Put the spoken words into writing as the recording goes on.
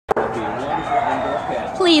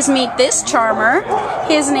Please meet this charmer.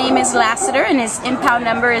 His name is Lassiter and his impound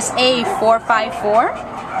number is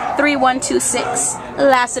A4543126.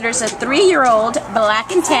 Lassiter's a 3-year-old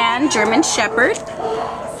black and tan German Shepherd.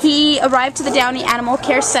 He arrived to the Downey Animal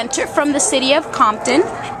Care Center from the city of Compton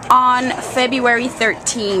on February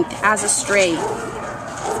 13th as a stray.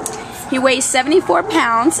 He weighs 74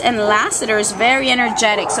 pounds and Lassiter is very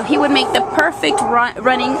energetic, so he would make the perfect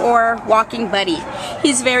running or walking buddy.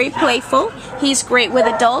 He's very playful, he's great with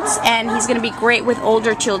adults, and he's going to be great with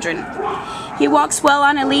older children. He walks well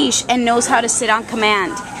on a leash and knows how to sit on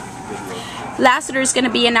command. Lassiter is going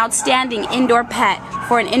to be an outstanding indoor pet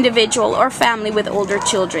for an individual or family with older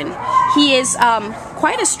children. He is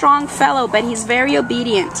quite a strong fellow, but he's very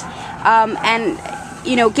obedient. And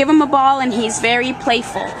you know, give him a ball and he's very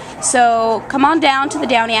playful. So come on down to the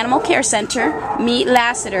Downey Animal Care Center, meet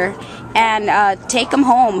Lassiter, and take him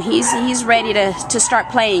home. He's ready to start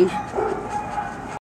playing.